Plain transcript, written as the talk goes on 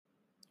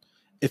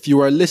If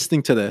you are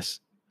listening to this,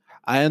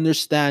 I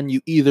understand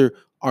you either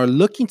are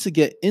looking to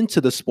get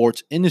into the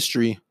sports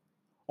industry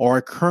or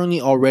are currently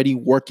already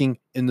working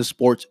in the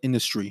sports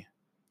industry.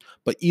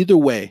 But either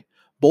way,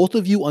 both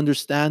of you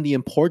understand the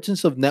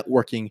importance of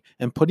networking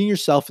and putting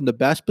yourself in the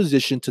best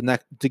position to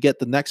get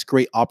the next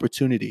great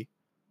opportunity.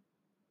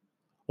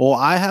 Well,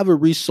 I have a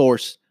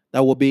resource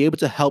that will be able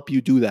to help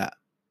you do that.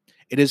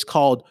 It is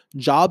called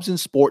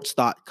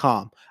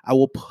jobsinsports.com. I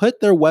will put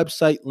their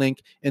website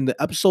link in the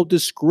episode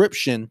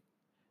description.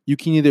 You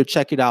can either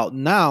check it out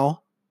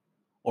now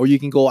or you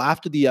can go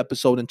after the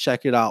episode and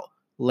check it out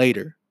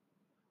later.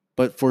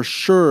 But for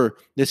sure,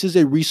 this is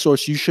a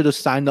resource you should have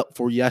signed up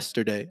for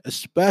yesterday,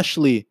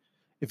 especially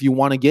if you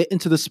want to get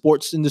into the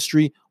sports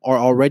industry or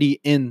already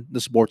in the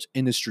sports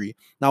industry.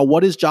 Now,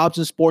 what is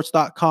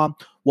jobsinsports.com?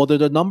 Well, they're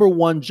the number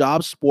one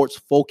job sports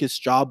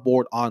focused job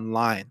board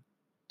online.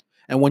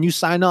 And when you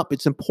sign up,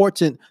 it's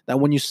important that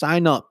when you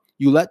sign up,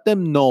 you let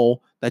them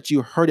know that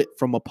you heard it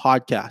from a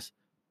podcast.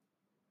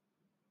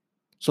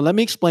 So let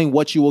me explain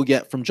what you will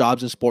get from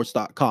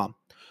jobsinsports.com.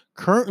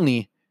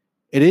 Currently,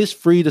 it is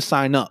free to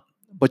sign up,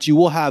 but you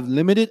will have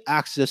limited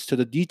access to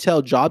the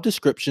detailed job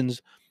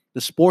descriptions,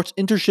 the sports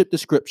internship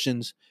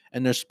descriptions,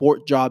 and their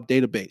sport job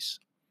database.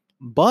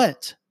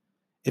 But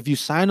if you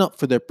sign up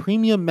for their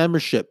premium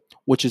membership,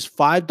 which is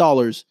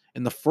 $5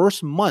 in the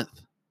first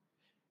month,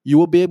 you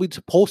will be able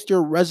to post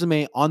your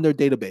resume on their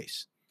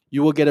database.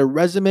 You will get a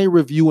resume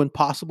review and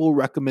possible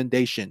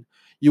recommendation.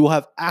 You will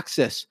have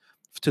access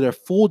to their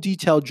full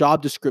detailed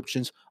job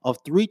descriptions of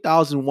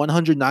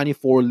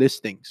 3,194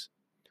 listings.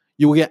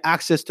 You will get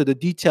access to the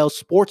detailed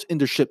sports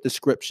internship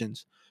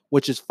descriptions,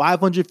 which is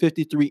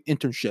 553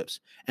 internships.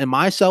 And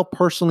myself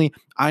personally,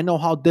 I know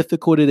how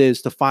difficult it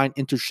is to find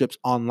internships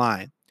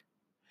online.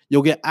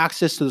 You'll get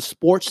access to the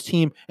sports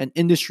team and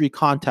industry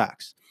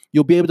contacts.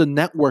 You'll be able to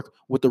network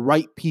with the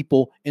right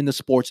people in the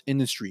sports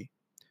industry.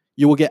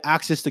 You will get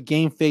access to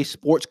Game Face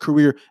Sports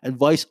Career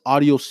Advice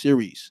audio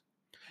series.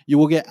 You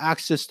will get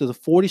access to the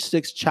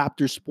 46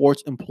 chapter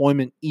sports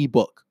employment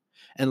ebook.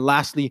 And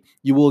lastly,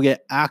 you will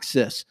get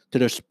access to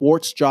their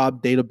sports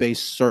job database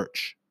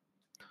search.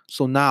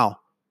 So now,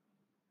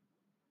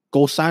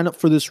 go sign up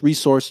for this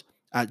resource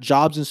at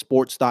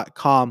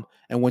jobsinsports.com.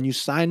 And when you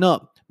sign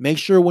up, make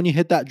sure when you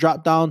hit that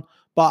drop down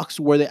box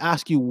where they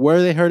ask you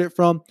where they heard it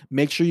from,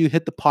 make sure you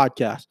hit the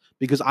podcast,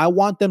 because I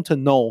want them to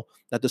know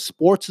that the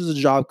Sports is a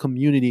Job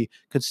community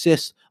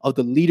consists of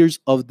the leaders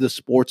of the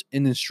sports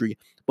industry.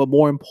 But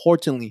more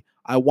importantly,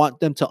 I want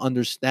them to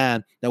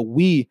understand that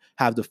we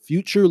have the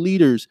future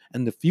leaders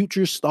and the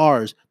future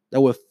stars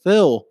that will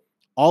fill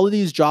all of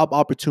these job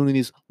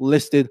opportunities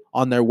listed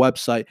on their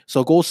website.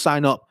 So go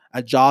sign up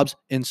at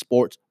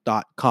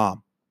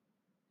jobsinsports.com.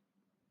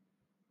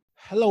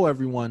 Hello,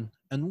 everyone,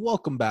 and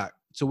welcome back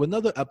to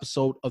another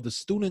episode of the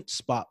Student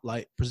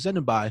Spotlight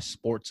presented by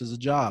Sports is a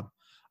Job.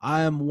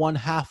 I am one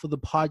half of the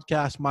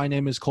podcast. My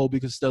name is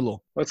Colby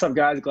Castillo. What's up,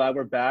 guys? Glad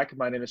we're back.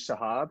 My name is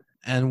Shahab.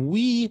 And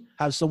we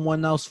have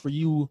someone else for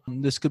you.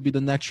 This could be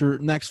the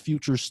next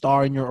future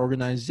star in your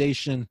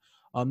organization.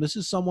 This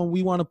is someone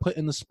we want to put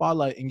in the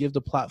spotlight and give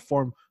the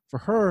platform for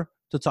her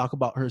to talk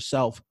about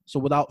herself. So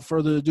without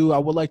further ado, I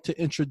would like to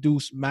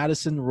introduce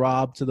Madison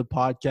Robb to the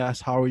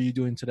podcast. How are you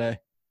doing today?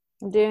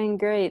 I'm doing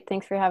great.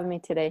 Thanks for having me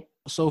today.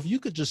 So if you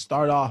could just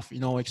start off,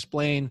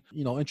 explain,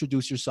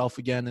 introduce yourself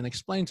again and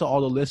explain to all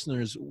the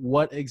listeners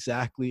what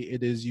exactly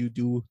it is you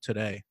do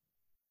today.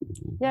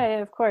 Yeah,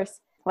 of course.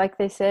 Like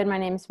they said, my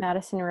name is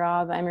Madison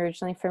Robb. I'm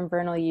originally from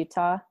Vernal,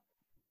 Utah.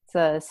 It's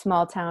a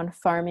small town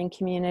farming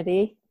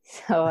community.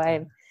 So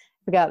I've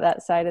got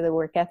that side of the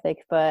work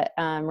ethic. But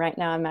right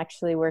now I'm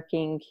actually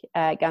working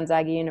at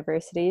Gonzaga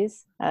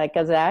University's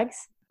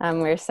Gonzags.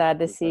 We're sad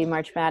to see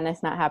March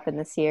Madness not happen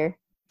this year.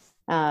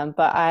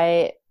 But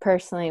I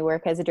personally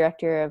work as a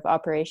director of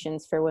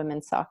operations for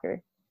women's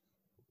soccer.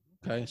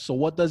 Okay. So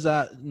what does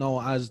that,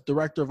 as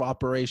director of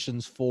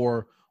operations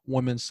for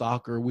women's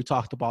soccer, we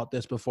talked about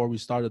this before we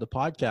started the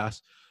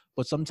podcast,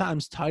 but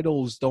sometimes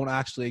titles don't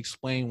actually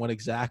explain what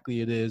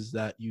exactly it is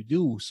that you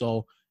do.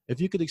 So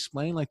if you could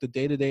explain like the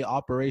day-to-day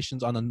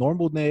operations on a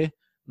normal day,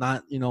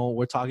 not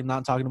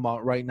talking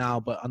about right now,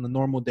 but on the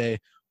normal day,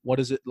 what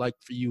is it like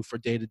for you for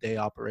day-to-day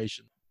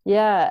operation?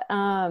 Yeah.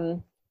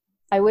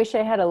 I wish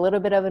I had a little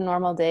bit of a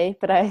normal day,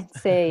 but I'd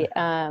say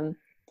an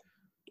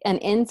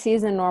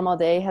in-season normal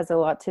day has a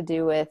lot to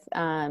do with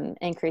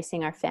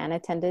increasing our fan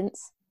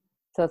attendance.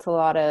 So it's a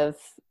lot of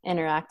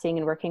interacting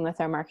and working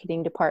with our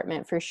marketing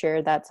department for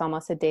sure. That's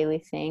almost a daily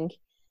thing.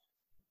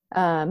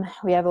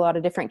 We have a lot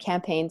of different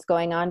campaigns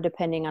going on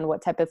depending on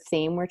what type of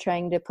theme we're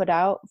trying to put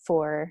out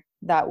for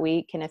that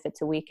week and if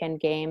it's a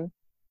weekend game.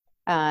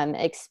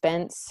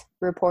 Expense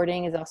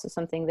reporting is also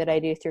something that I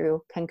do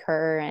through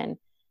Concur and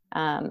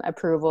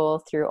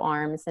approval through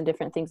ARMS and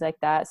different things like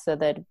that, so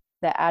that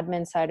the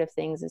admin side of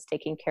things is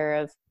taking care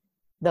of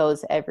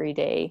those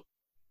everyday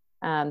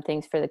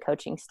things for the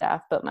coaching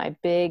staff. But my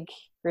big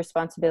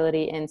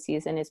responsibility in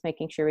season is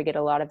making sure we get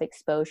a lot of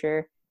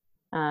exposure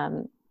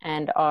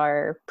and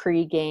our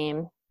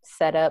pre-game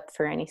set up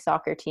for any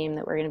soccer team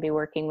that we're going to be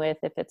working with.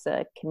 If it's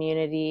a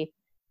community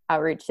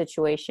outreach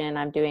situation,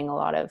 I'm doing a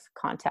lot of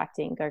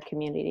contacting our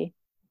community.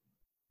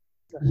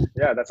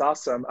 Yeah, that's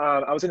awesome.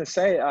 I was going to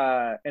say,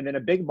 and then a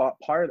big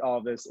part of all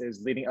of this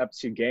is leading up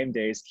to game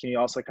days. Can you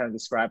also kind of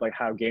describe like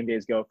how game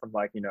days go from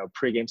like,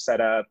 pregame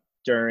setup,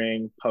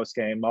 during,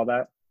 postgame, all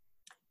that?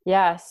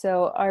 Yeah,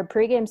 so our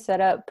pregame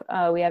setup,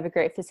 we have a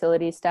great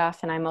facility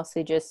staff, and I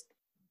mostly just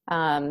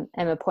am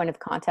a point of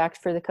contact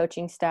for the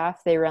coaching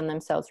staff. They run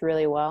themselves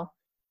really well.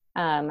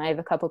 I have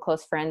a couple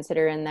close friends that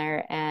are in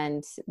there,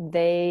 and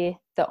the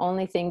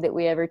only thing that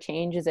we ever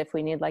change is if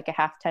we need like a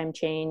halftime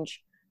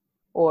change,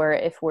 or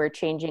if we're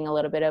changing a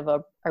little bit of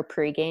our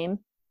pregame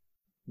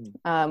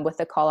with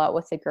the call out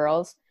with the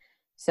girls.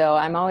 So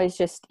I'm always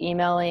just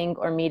emailing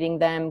or meeting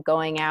them,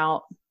 going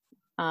out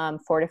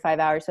 4 to 5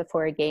 hours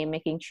before a game,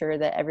 making sure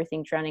that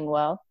everything's running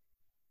well.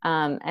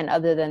 And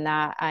other than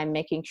that, I'm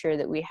making sure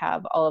that we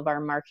have all of our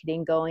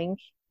marketing going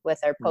with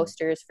our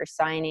posters for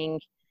signing,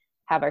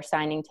 have our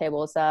signing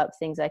tables up,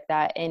 things like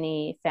that,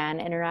 any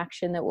fan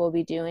interaction that we'll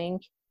be doing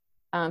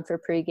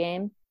for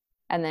pregame.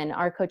 And then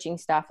our coaching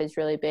staff is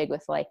really big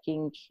with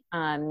liking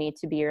me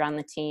to be around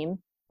the team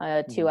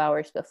 2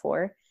 hours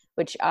before,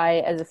 which I,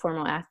 as a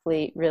former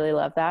athlete, really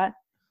love that.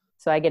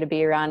 So I get to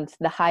be around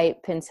the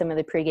hype and some of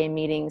the pregame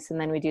meetings, and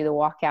then we do the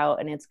walkout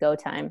and it's go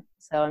time.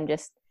 So I'm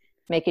just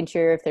making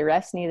sure if the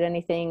refs need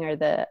anything or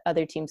the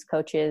other team's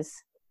coaches,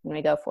 and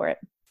we go for it.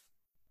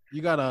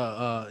 You got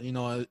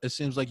it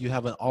seems like you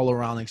have an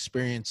all-around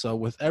experience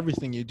with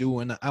everything you do.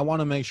 And I want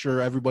to make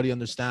sure everybody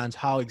understands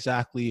how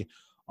exactly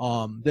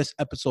this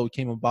episode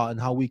came about and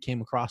how we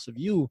came across of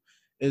you.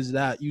 Is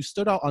that you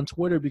stood out on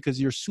Twitter because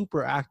you're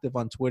super active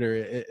on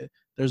Twitter.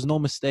 There's no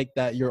mistake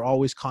that you're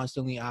always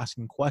constantly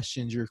asking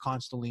questions. You're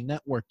constantly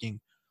networking.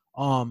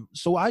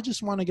 So I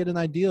just want to get an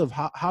idea of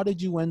how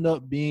did you end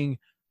up being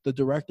the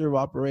director of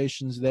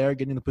operations there,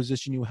 getting the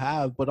position you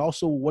have, but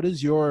also what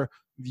is your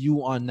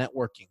view on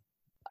networking?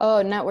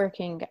 Oh,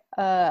 networking.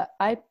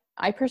 I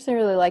personally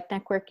really like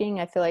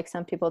networking. I feel like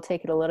some people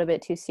take it a little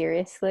bit too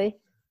seriously.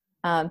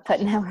 But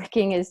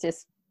networking is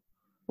just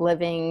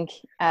living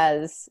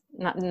as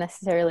not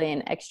necessarily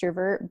an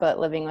extrovert, but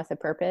living with a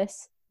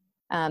purpose.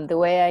 The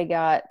way I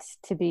got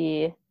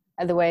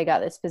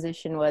this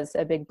position was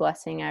a big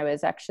blessing. I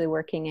was actually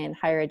working in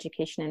higher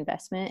education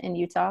investment in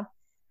Utah,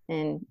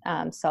 in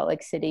Salt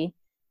Lake City.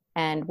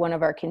 And one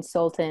of our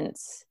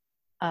consultants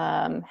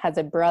has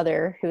a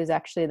brother who is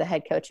actually the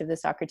head coach of the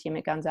soccer team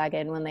at Gonzaga.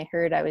 And when they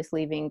heard I was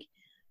leaving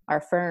our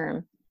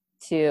firm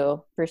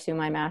to pursue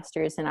my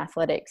master's in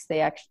athletics,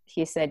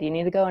 he said, you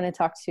need to go in and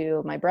talk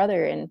to my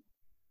brother and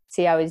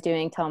see how he's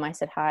doing, tell him I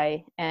said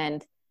hi.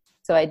 And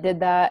so I did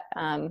that,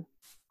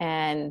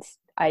 and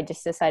I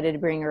just decided to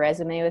bring a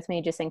resume with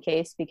me just in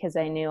case, because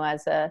I knew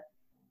as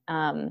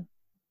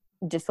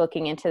just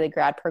looking into the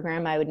grad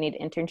program, I would need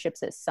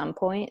internships at some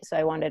point. So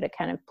I wanted to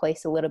kind of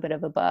place a little bit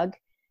of a bug.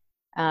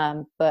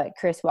 But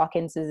Chris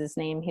Watkins is his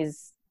name.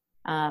 He's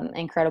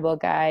incredible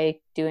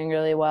guy, doing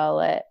really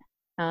well at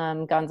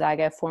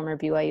Gonzaga, former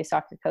BYU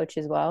soccer coach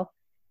as well.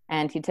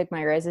 And he took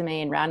my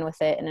resume and ran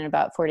with it. And in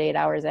about 48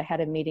 hours, I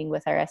had a meeting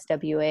with our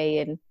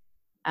SWA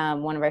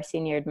and one of our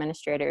senior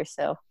administrators.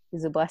 So it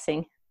was a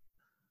blessing.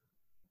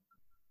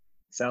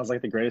 Sounds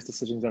like the greatest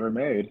decisions ever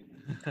made.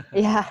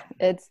 Yeah,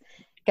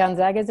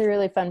 Gonzaga is a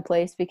really fun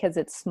place because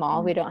it's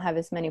small. We don't have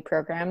as many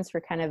programs.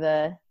 We're kind of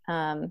a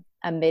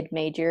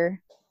mid-major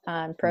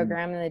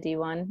program in the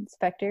D1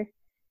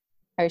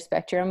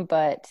 spectrum,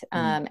 but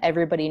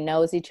everybody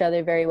knows each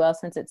other very well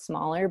since it's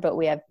smaller, but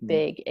we have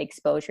big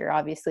exposure,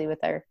 obviously, with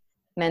our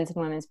men's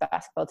and women's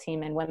basketball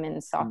team, and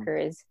women's soccer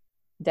is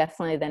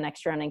definitely the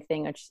next running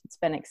thing, which it's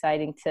been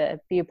exciting to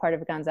be a part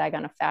of Gonzaga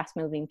on a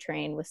fast-moving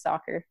train with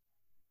soccer.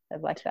 I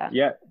like that.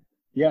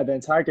 Yeah, the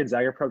entire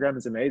Gonzaga program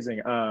is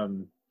amazing.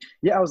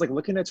 I was like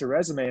looking at your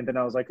resume, and then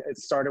I was like, it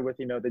started with,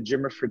 the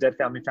Jimmer Fredette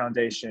Family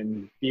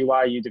Foundation,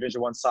 BYU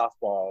Division I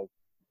softball,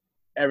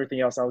 everything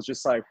else. I was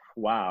just like,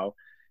 wow.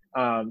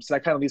 So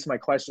that kind of leads to my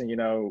question,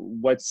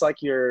 what's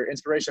like your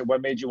inspiration?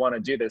 What made you want to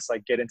do this?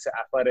 Like get into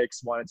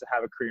athletics, wanted to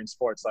have a career in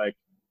sports, like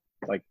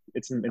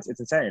it's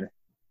insane.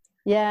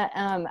 Yeah.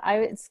 I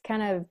was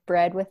kind of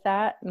bred with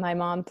that. My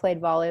mom played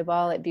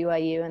volleyball at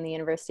BYU and the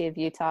University of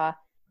Utah.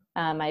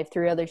 I have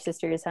 3 other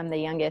sisters. I'm the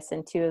youngest,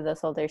 and 2 of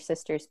those older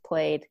sisters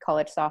played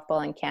college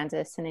softball in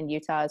Kansas and in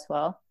Utah as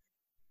well.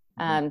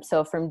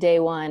 So from day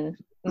one,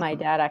 my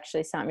dad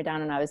actually sat me down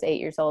when I was 8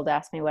 years old,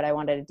 asked me what I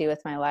wanted to do with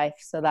my life.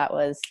 So that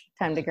was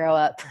time to grow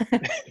up.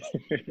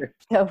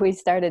 So we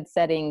started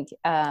setting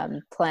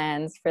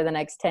plans for the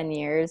next 10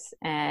 years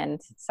and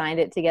signed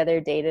it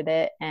together, dated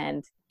it.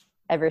 And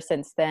ever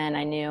since then,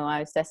 I knew I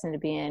was destined to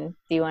be in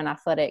D1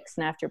 athletics.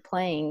 And after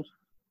playing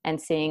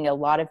and seeing a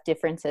lot of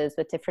differences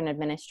with different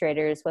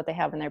administrators, what they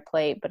have on their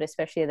plate, but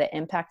especially the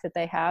impact that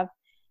they have,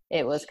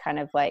 it was kind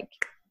of like,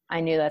 I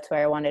knew that's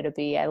where I wanted to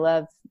be. I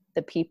love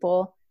the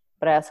people,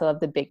 but I also love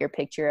the bigger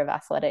picture of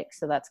athletics.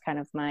 So that's kind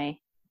of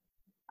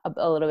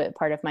a little bit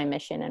part of my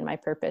mission and my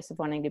purpose of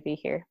wanting to be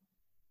here.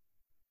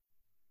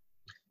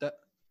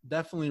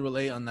 definitely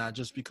relate on that,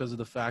 just because of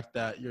the fact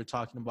that you're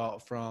talking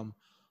about from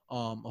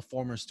a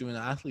former student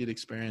athlete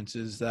experience,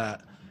 is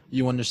that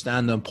you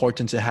understand the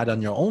importance it had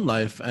on your own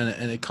life,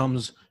 and it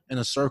comes in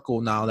a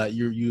circle now that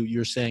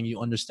you're saying you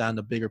understand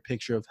the bigger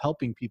picture of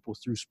helping people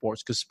through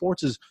sports, because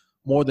sports is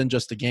more than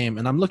just a game.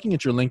 And I'm looking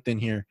at your LinkedIn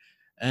here,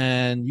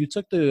 and you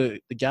took the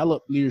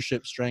Gallup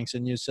leadership strengths,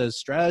 and you says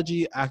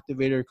strategy,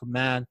 activator,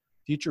 command,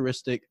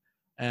 futuristic,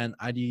 and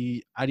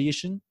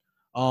ideation.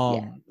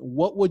 Yeah.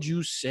 What would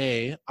you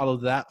say out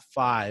of that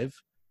 5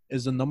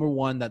 is the number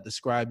one that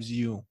describes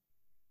you?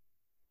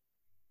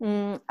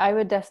 I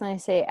would definitely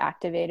say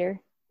activator.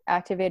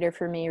 Activator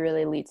for me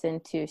really leads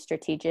into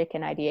strategic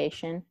and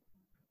ideation.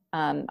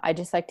 I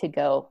just like to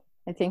go.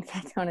 I think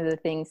that's one of the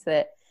things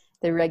that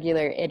the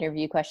regular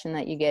interview question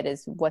that you get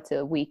is, what's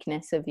a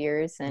weakness of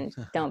yours? And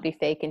don't be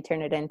fake and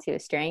turn it into a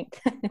strength.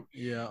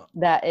 Yeah.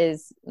 That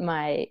is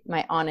my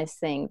honest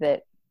thing,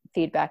 that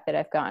feedback that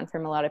I've gotten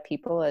from a lot of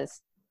people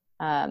is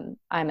I'm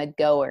a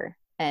goer.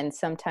 And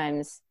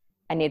sometimes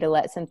I need to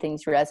let some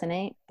things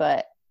resonate,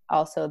 but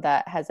also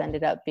that has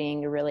ended up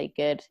being a really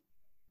good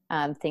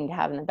thing to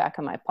have in the back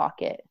of my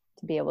pocket,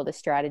 to be able to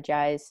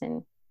strategize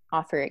and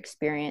offer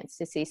experience,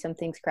 to see some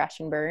things crash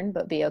and burn,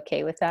 but be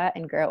okay with that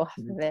and grow off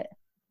of it.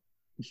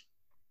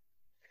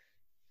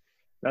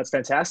 That's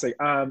fantastic.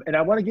 And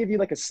I want to give you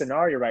like a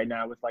scenario right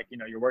now with like, you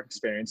know, your work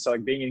experience. So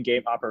like being in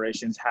game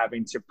operations,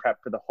 having to prep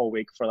for the whole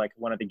week for like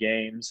one of the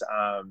games.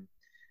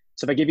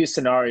 So if I give you a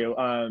scenario,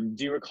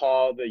 do you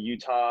recall the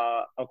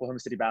Utah Oklahoma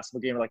City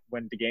basketball game, like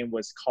when the game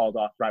was called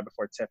off right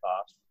before tip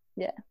off?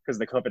 Yeah. Because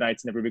the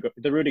COVID-19,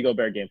 the Rudy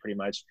Gobert game, pretty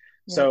much.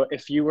 Yeah. So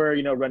if you were,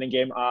 you know, running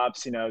game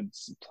ops, you know,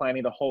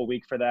 planning the whole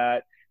week for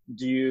that,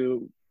 do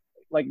you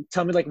like,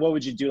 tell me like, what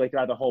would you do like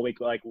throughout the whole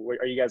week? Like,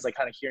 are you guys like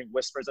kind of hearing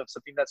whispers of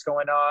something that's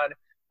going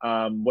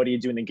on? What do you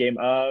do in the game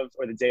of,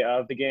 or the day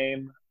of the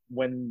game?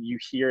 When you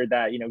hear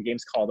that, you know,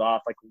 game's called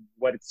off, like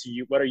what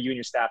are you and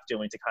your staff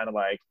doing to kind of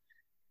like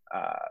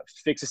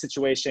fix the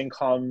situation,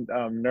 calm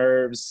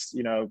nerves?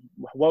 You know,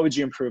 what would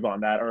you improve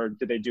on that? Or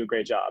did they do a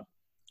great job?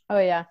 Oh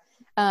yeah.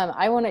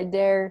 I wouldn't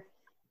dare,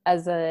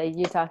 as a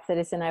Utah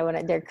citizen, I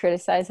wouldn't dare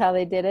criticize how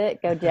they did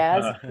it. Go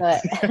Jazz.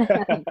 But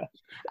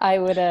I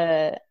would,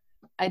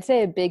 I'd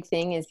say a big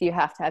thing is you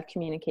have to have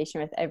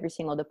communication with every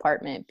single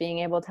department. Being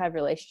able to have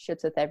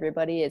relationships with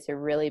everybody is a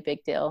really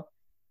big deal,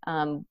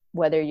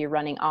 whether you're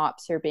running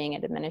ops or being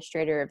an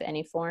administrator of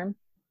any form.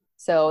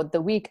 So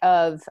the week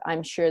of,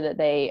 I'm sure that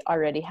they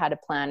already had a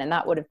plan, and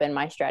that would have been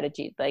my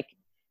strategy. Like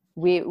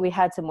we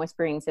had some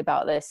whisperings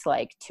about this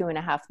like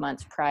 2.5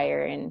 months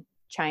prior in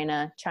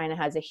China. China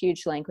has a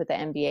huge link with the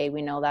NBA.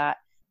 We know that.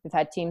 We've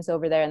had teams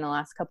over there in the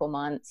last couple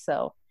months.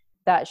 So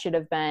that should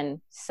have been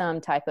some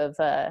type of,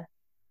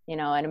 you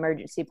know, an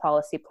emergency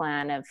policy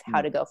plan of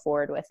how to go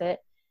forward with it.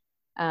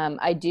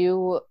 I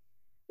do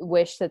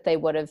wish that they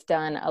would have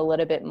done a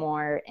little bit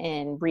more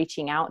in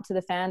reaching out to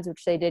the fans,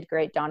 which they did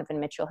great. Donovan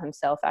Mitchell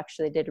himself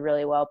actually did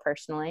really well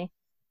personally.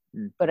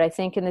 But I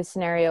think in the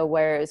scenario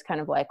where it was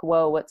kind of like,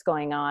 whoa, what's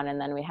going on?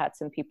 And then we had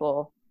some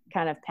people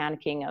kind of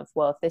panicking of,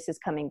 well, if this is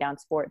coming down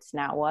sports,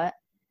 now what?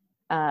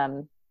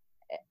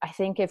 I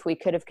think if we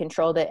could have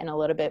controlled it in a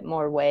little bit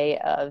more way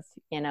of,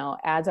 you know,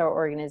 as our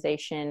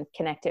organization,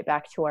 connect it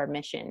back to our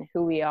mission.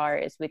 Who we are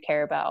is we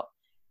care about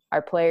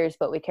our players,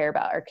 but we care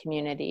about our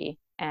community,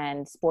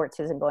 and sports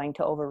isn't going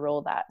to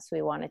overrule that. So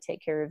we want to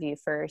take care of you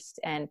first,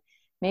 and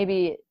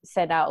maybe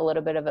set out a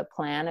little bit of a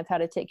plan of how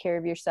to take care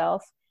of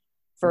yourself.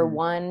 For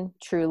one,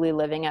 truly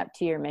living up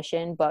to your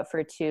mission, but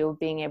for two,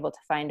 being able to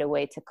find a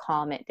way to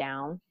calm it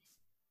down.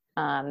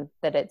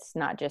 That it's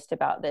not just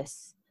about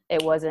this.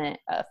 It wasn't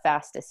a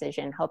fast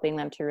decision, helping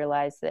them to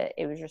realize that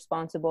it was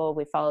responsible.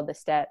 We followed the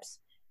steps.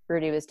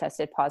 Rudy was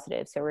tested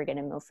positive, so we're going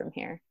to move from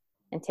here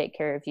and take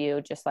care of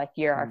you just like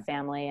you're our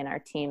family, and our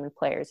team and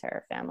players are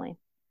our family.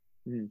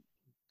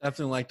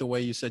 Definitely like the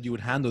way you said you would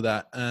handle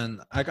that.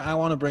 And I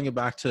want to bring it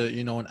back to,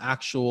 you know,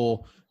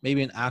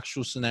 maybe an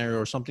actual scenario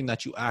or something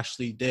that you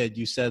actually did.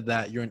 You said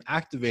that you're an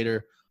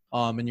activator,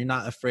 and you're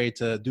not afraid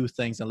to do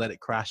things and let it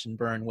crash and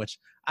burn, which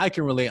I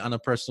can relate on a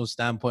personal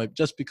standpoint,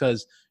 just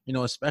because, you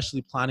know,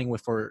 especially planning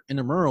for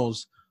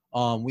intramurals,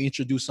 we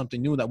introduced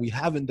something new that we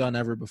haven't done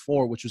ever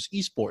before, which was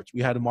esports.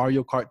 We had a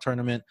Mario Kart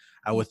tournament.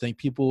 I would think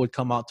people would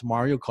come out to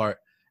Mario Kart.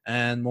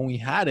 And when we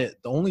had it,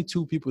 the only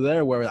 2 people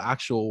there were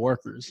actual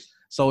workers.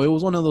 So it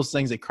was one of those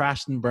things that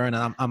crashed and burned,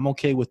 and I'm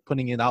okay with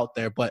putting it out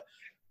there. But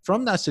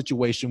from that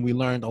situation, we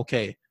learned,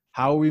 okay,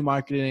 how are we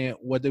marketing it?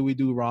 What did we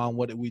do wrong?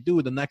 What did we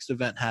do? The next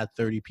event had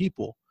 30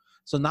 people.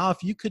 So now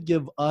if you could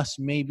give us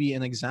maybe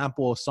an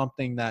example of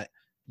something that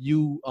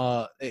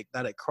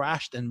that it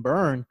crashed and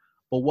burned,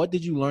 but what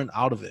did you learn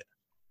out of it?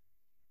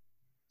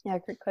 Yeah,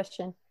 great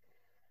question.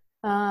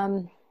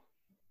 I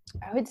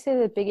would say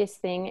the biggest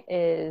thing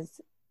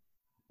is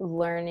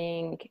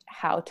learning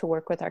how to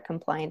work with our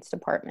compliance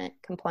department.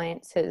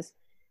 Compliance has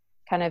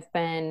kind of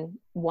been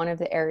one of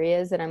the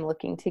areas that I'm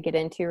looking to get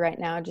into right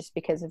now, just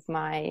because of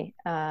my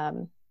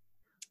kind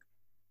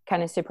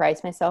of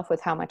surprised myself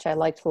with how much I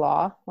liked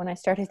law when I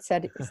started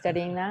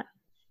studying that.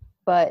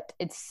 but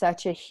it's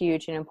such a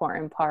huge and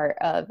important part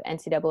of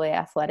NCAA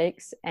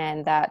athletics.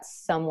 And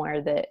that's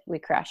somewhere that we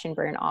crash and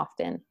burn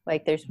often.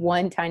 Like there's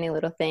one tiny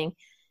little thing,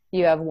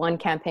 you have one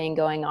campaign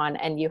going on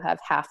and you have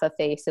half a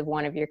face of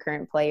one of your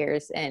current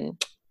players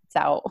and it's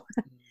out.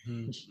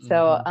 Mhm.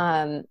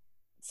 So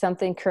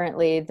something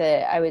currently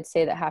that I would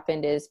say that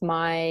happened is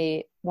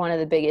one of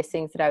the biggest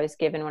things that I was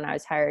given when I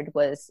was hired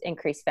was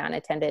increased fan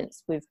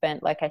attendance. We've been,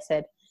 like I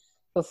said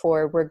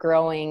before, we're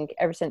growing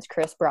ever since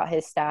Chris brought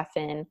his staff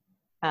in.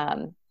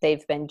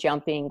 They've been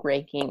jumping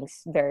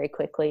rankings very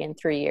quickly in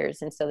 3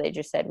 years. And so they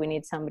just said, we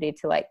need somebody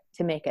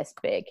to make us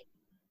big.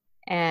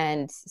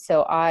 And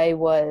so I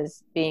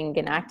was being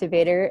an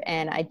activator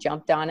and I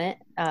jumped on it.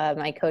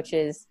 My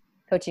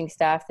coaching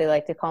staff, they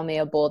like to call me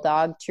a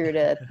bulldog, true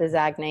to the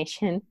Zag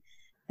Nation,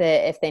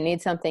 that if they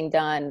need something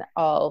done,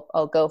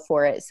 I'll go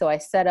for it. So I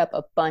set up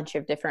a bunch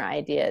of different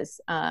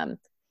ideas,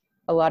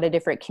 a lot of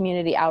different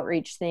community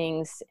outreach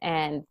things.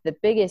 And the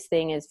biggest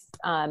thing is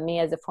me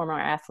as a former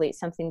athlete,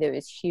 something that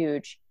was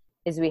huge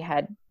is we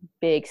had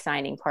big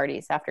signing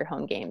parties after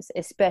home games,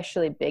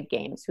 especially big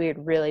games. We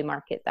would really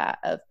market that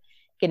of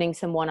getting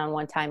some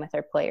one-on-one time with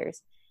our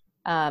players.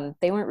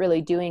 They weren't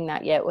really doing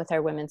that yet with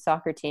our women's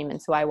soccer team.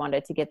 And so I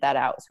wanted to get that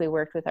out. So we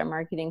worked with our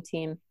marketing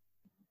team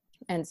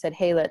and said,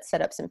 hey, let's set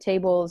up some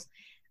tables,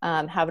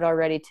 have it all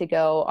ready to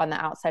go on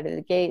the outside of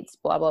the gates,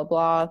 blah, blah,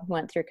 blah.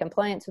 Went through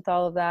compliance with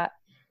all of that.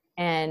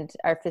 And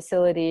our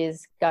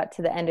facilities got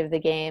to the end of the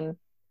game.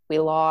 We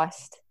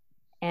lost.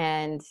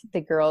 And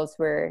the girls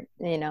were,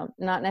 not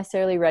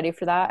necessarily ready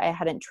for that. I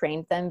hadn't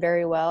trained them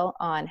very well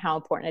on how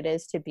important it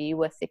is to be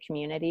with the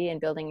community and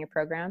building your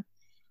program.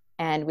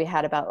 And we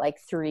had about like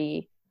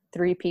three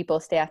people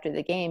stay after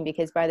the game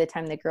because by the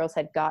time the girls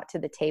had got to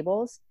the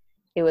tables,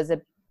 it was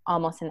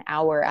almost an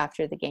hour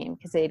after the game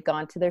because they had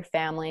gone to their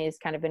families,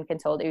 kind of been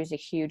consoled. It was a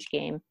huge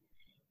game.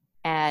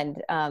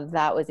 And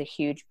that was a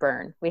huge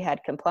burn. We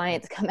had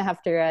compliance come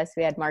after us.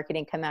 We had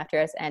marketing come after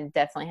us and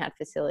definitely had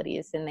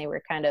facilities. And they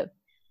were kind of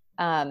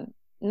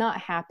not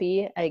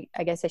happy.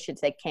 I guess I should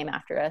say came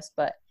after us,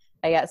 but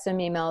I got some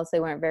emails. They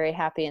weren't very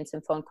happy and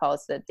some phone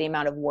calls that the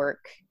amount of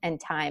work and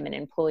time and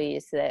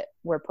employees that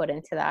were put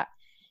into that.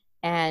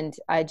 And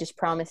I just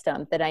promised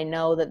them that I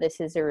know that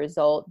this is a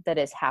result that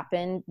has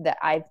happened that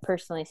I've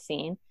personally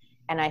seen.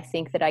 And I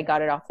think that I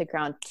got it off the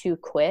ground too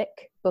quick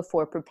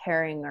before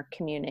preparing our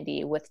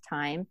community with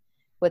time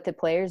with the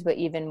players, but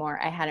even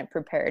more, I hadn't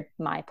prepared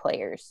my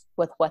players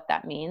with what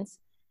that means.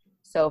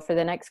 So for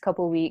the next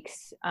couple of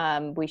weeks,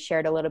 we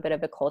shared a little bit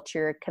of a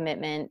culture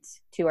commitment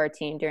to our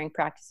team during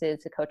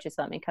practices. The coaches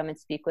let me come and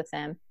speak with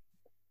them.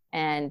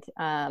 And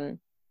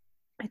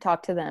I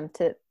talked to them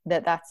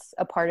that's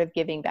a part of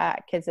giving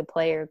back as a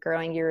player,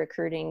 growing your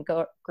recruiting,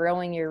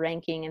 growing your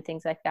ranking and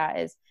things like that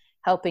is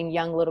helping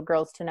young little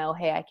girls to know,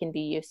 hey, I can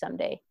be you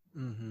someday.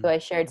 Mm-hmm. So I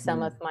shared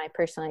some of my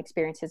personal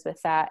experiences with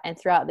that. And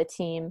throughout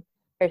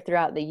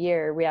the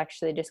year, we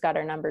actually just got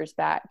our numbers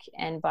back.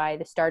 And by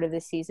the start of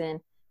the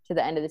season to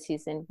the end of the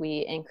season,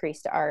 we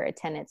increased our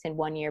attendance in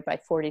 1 year by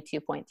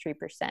 42.3%,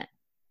 which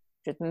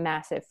is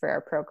massive for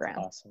our program.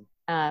 Awesome.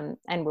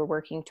 And we're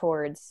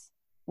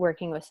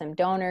working with some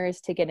donors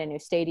to get a new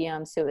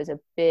stadium. So it was a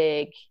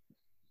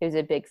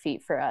big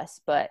feat for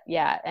us. But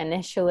yeah,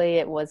 initially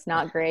it was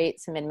not great.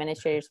 Some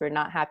administrators were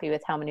not happy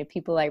with how many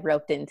people I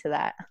roped into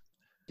that.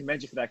 You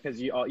mentioned for that because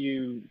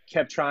you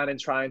kept trying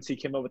to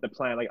come up with a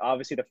plan. Like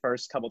obviously the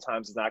first couple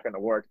times is not going to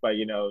work, but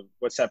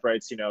what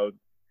separates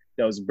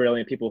those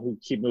brilliant people who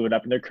keep moving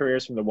up in their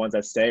careers from the ones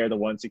that stay are the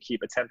ones who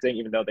keep attempting,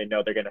 even though they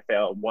know they're going to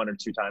fail 1 or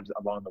 2 times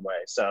along the way.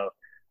 So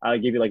I'll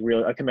give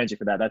you I commend you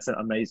for that. That's an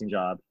amazing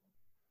job.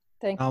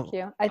 Thank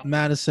you.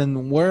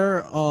 Madison,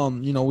 where,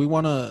 we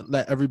want to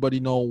let everybody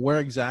know where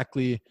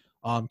exactly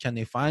can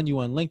they find you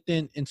on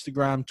LinkedIn,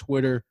 Instagram,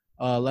 Twitter.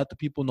 Let the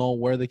people know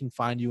where they can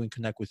find you and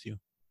connect with you.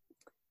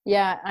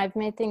 Yeah, I've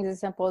made things as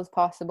simple as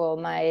possible.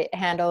 My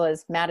handle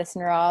is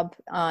Madison Robb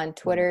on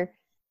Twitter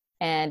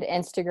and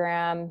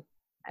Instagram,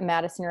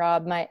 Madison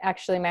Robb. My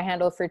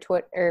handle for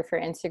Twitter for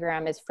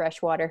Instagram is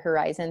Freshwater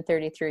Horizon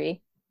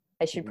 33.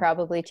 I should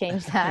probably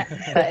change that,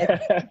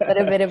 but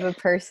a bit of a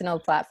personal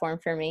platform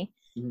for me.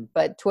 Mm-hmm.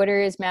 But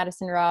Twitter is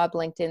Madison Robb,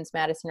 LinkedIn's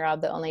Madison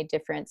Robb. The only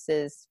difference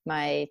is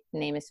my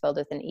name is spelled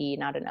with an E,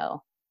 not an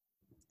O.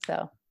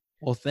 So.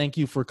 Well, thank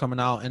you for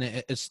coming out. And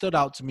it stood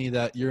out to me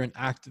that you're an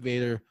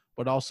activator,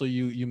 but also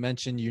you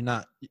mentioned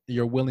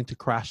you're willing to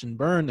crash and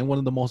burn. And one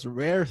of the most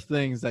rare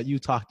things that you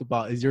talked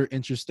about is you're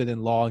interested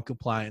in law and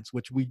compliance,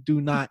 which we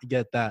do not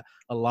get that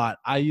a lot.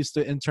 I used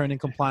to intern in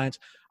compliance.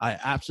 I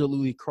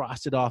absolutely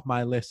crossed it off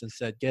my list and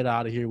said, get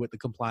out of here with the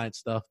compliance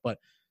stuff. But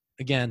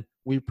again,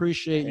 we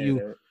appreciate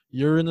you.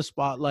 You're in the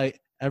spotlight.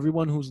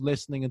 Everyone who's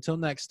listening, until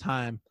next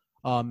time,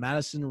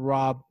 Madison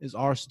Robb is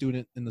our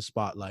student in the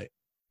spotlight.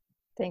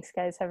 Thanks,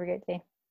 guys. Have a great day.